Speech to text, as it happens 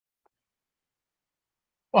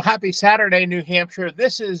Well, happy Saturday, New Hampshire.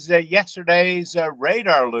 This is yesterday's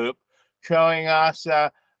radar loop showing us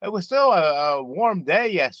it was still a warm day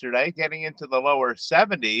yesterday, getting into the lower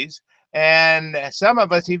 70s. And some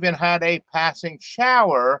of us even had a passing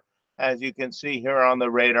shower, as you can see here on the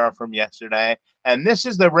radar from yesterday. And this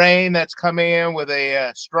is the rain that's coming in with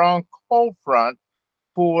a strong cold front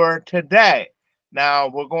for today. Now,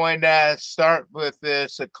 we're going to start with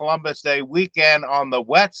this Columbus Day weekend on the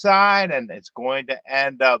wet side, and it's going to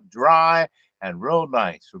end up dry and real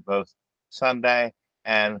nice for both Sunday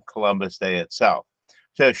and Columbus Day itself.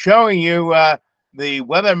 So, showing you the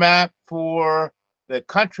weather map for the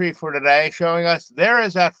country for today, showing us there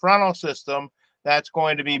is that frontal system that's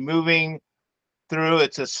going to be moving through.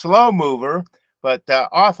 It's a slow mover, but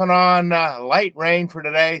off and on light rain for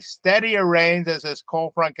today, steadier rains as this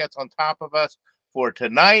cold front gets on top of us for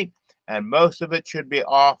tonight, and most of it should be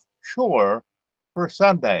offshore for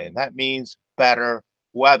Sunday. And that means better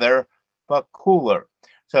weather, but cooler.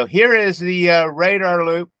 So here is the radar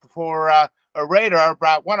loop for a radar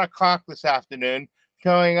about 1 o'clock this afternoon,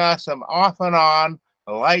 showing us some off and on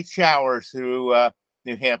light showers through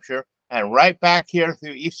New Hampshire. And right back here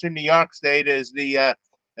through eastern New York State is the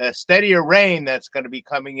steadier rain that's going to be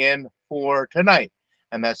coming in for tonight.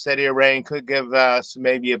 And that steadier rain could give us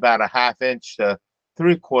maybe about a ½ inch to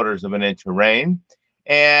 3/4 of an inch of rain.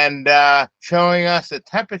 And showing us the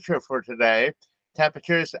temperature for today,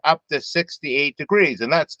 temperatures up to 68 degrees.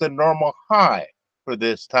 And that's the normal high for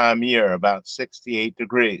this time of year, about 68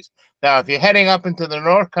 degrees. Now, if you're heading up into the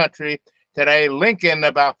North Country today, Lincoln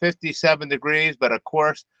about 57 degrees, but of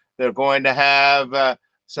course, they're going to have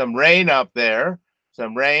some rain up there,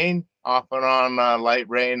 some rain off and on light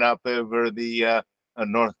rain up over the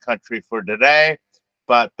North Country for today,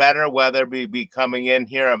 but better weather will be coming in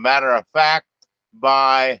here. A matter of fact,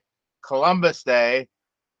 by Columbus Day,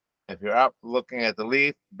 if you're up looking at the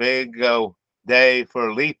leaf, big day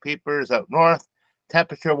for leaf peepers up north,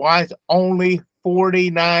 temperature-wise, only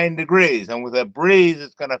 49 degrees. And with a breeze,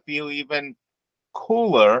 it's going to feel even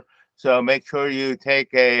cooler. So make sure you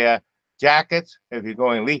take a jacket if you're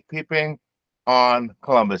going leaf peeping on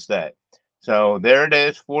Columbus Day. So there it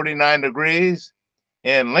is, 49 degrees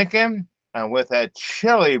in Lincoln. And with that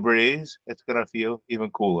chilly breeze, it's going to feel even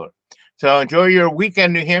cooler. So enjoy your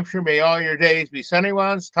weekend, New Hampshire. May all your days be sunny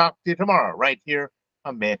ones. Talk to you tomorrow right here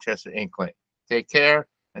on Manchester Inkling. Take care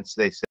and stay safe.